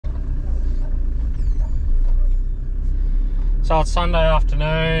So it's Sunday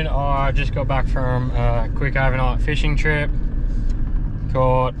afternoon. I just got back from a quick overnight fishing trip.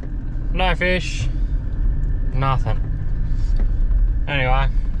 Caught no fish, nothing. Anyway,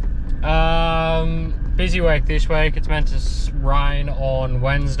 busy week this week. It's meant to rain on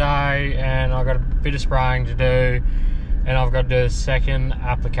Wednesday and I've got a bit of spraying to do, and I've got to do a second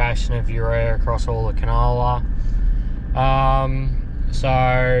application of urea across all the canola.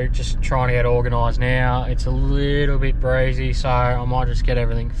 So just trying to get organised now. It's a little bit breezy, so I might just get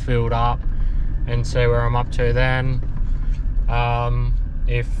everything filled up and see where I'm up to then.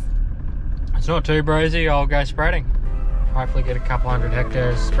 If it's not too breezy, I'll go spreading. Hopefully get a couple 100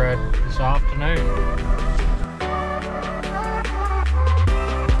 hectares spread this afternoon.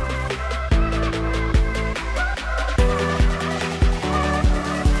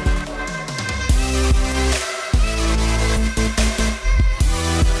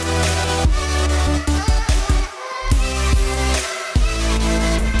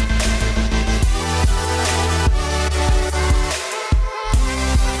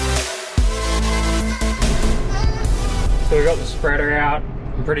 So we got the spreader out.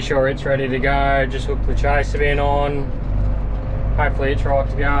 I'm pretty sure it's ready to go. Just hooked the chaser bin on. Hopefully it's right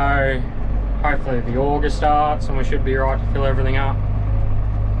to go. Hopefully the auger starts and we should be right to fill everything up.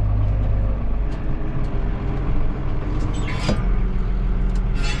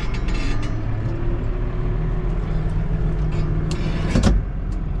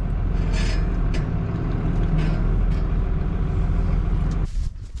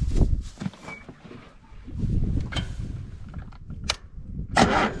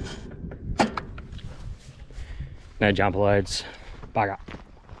 No jumper leads, bugger.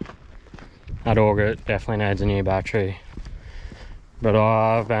 That auger definitely needs a new battery, but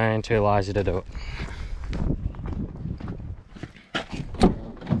I've been too lazy to do it.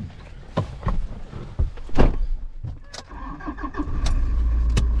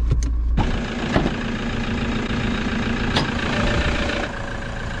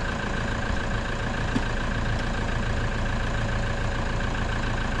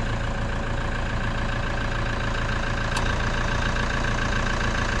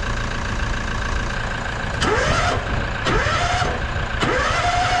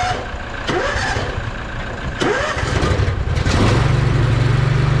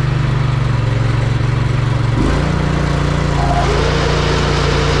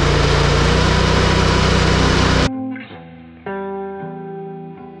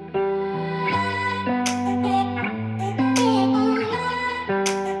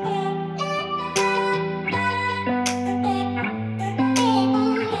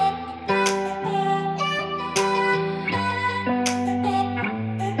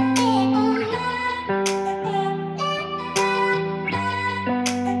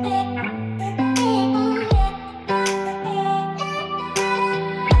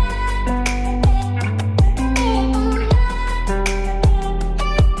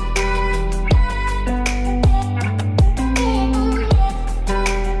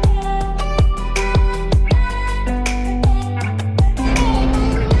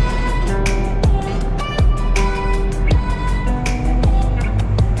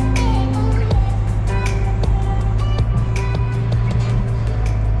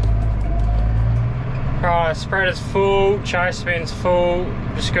 Spreader's full, chaser bin's full.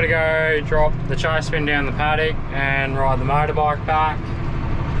 Just got to go drop the chaser bin down the paddock and ride the motorbike back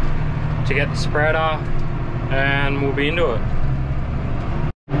to get the spreader, and we'll be into it.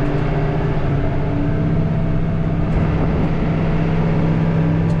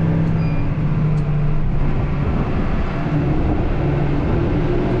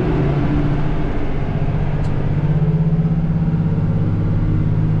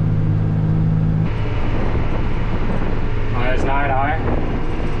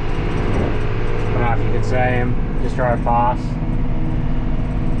 See him, just drove past.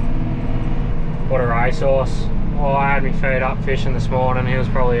 What a racehorse. Oh, I had me feet up fishing this morning. He was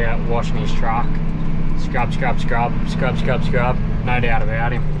probably out washing his truck. Scrub, scrub, scrub, scrub, scrub, scrub. No doubt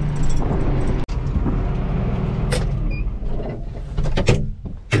about him.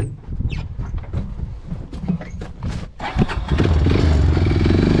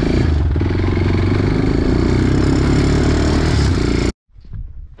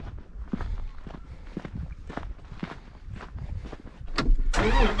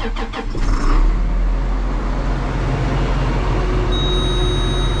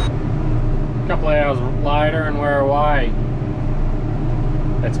 A couple of hours later and we're away.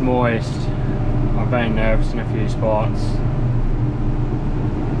 It's moist. I've been nervous in a few spots,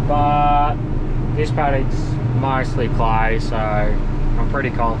 but this paddock's mostly clay, so I'm pretty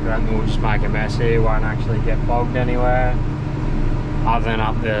confident we'll just make a mess here. Won't actually get bogged anywhere. other than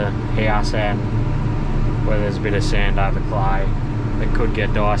up the house end where there's a bit of sand over clay. It could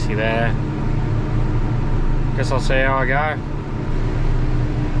get dicey there. Guess I'll see how I go.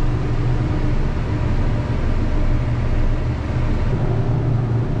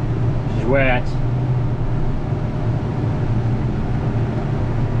 She's wet.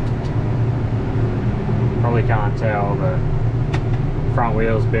 Probably can't tell, but front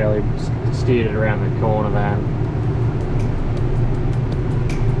wheels barely steered it around the corner then.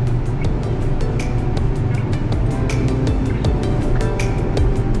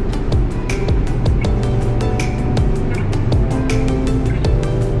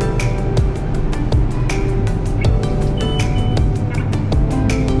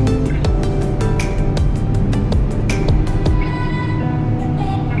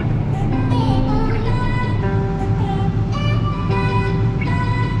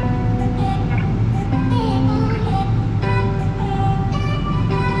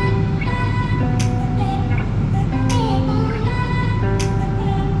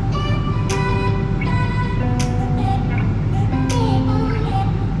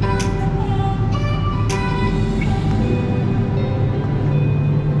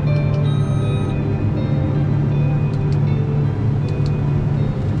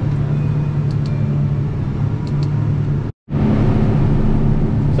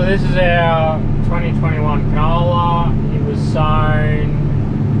 So this is our 2021 canola. It was sown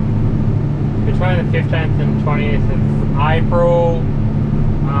between the 15th and 20th of April.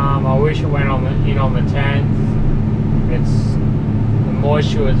 I wish it went on the 10th. The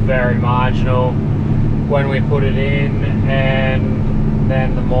moisture was very marginal when we put it in, and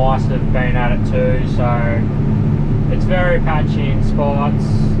then the mice have been at it too, so it's very patchy in spots.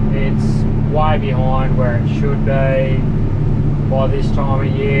 It's way behind where it should be by this time of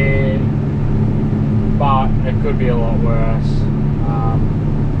year, but it could be a lot worse.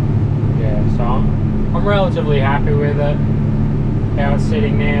 Yeah, so I'm relatively happy with it, how it's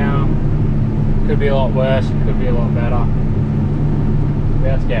sitting now. Could be a lot worse, it could be a lot better.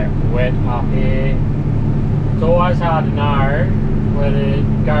 About to get wet up here. It's always hard to know whether to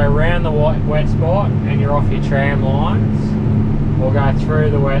go around the wet spot and you're off your tram lines, or go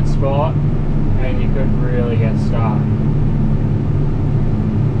through the wet spot and you could really get stuck.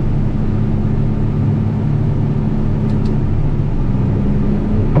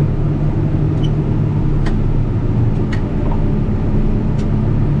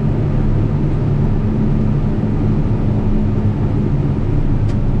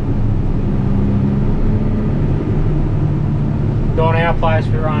 On our place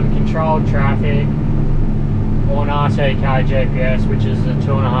we run controlled traffic on RTK GPS, which is a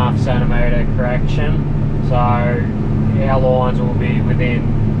 2.5 centimetre correction. So our lines will be within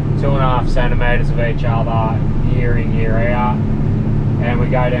 2.5 centimetres of each other year in, year out. And we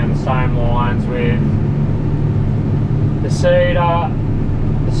go down the same lines with the seeder,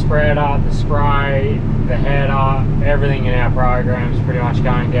 the spreader, the spray, the header, everything in our program is pretty much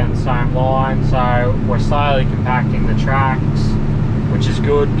going down the same line. So we're slowly compacting the tracks, which is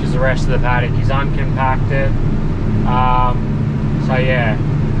good because the rest of the paddock is uncompacted. So yeah,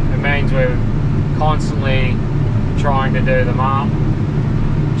 it means we're constantly trying to do them up,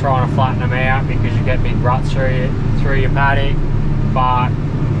 trying to flatten them out because you get big ruts through your paddock, but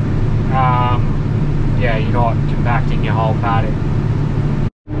yeah, you're not compacting your whole paddock.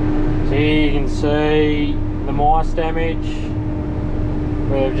 So here you can see the mice damage,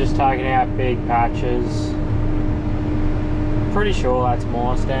 where they've just taken out big patches. Pretty sure that's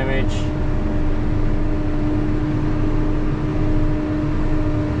mice damage.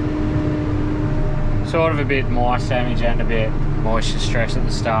 Sort of a bit mice damage and a bit moisture stress at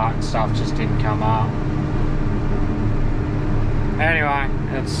the start, and stuff just didn't come up. Anyway,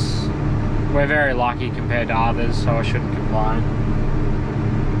 we're very lucky compared to others, so I shouldn't complain.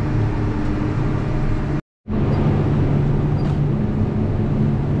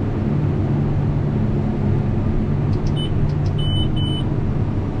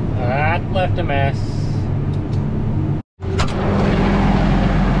 That left a mess.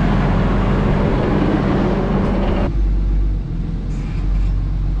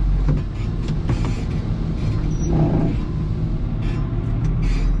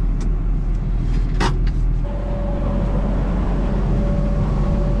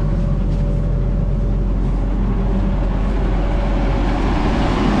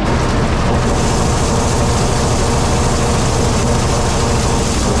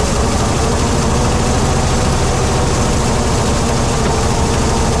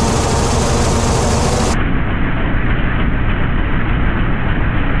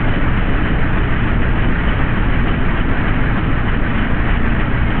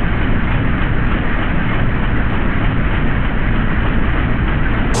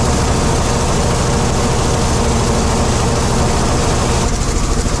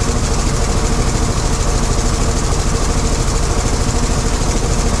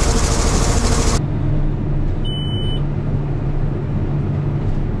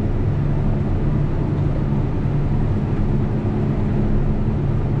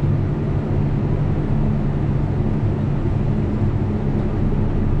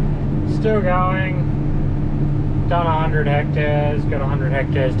 still going. Done 100 hectares, got 100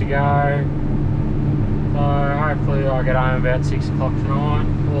 hectares to go. So hopefully I'll get home about 6 o'clock tonight,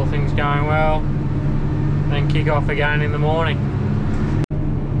 all things going well. Then kick off again in the morning.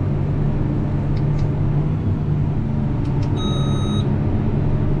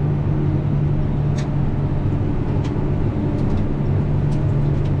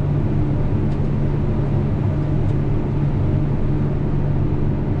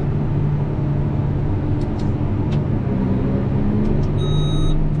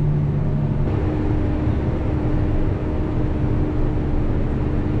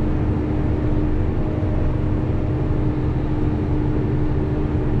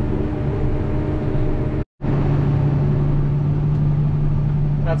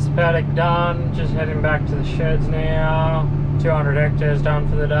 That's the paddock done, just heading back to the sheds now. 200 hectares done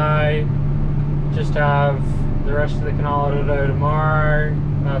for the day. Just have the rest of the canola to do tomorrow.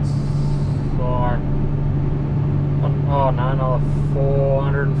 That's like, oh no, another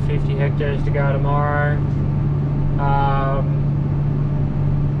 450 hectares to go tomorrow.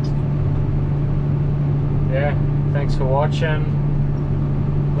 Yeah, thanks for watching.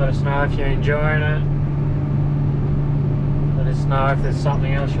 Let us know if you're enjoying it. Let us know if there's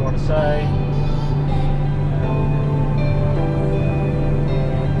something else you want to say.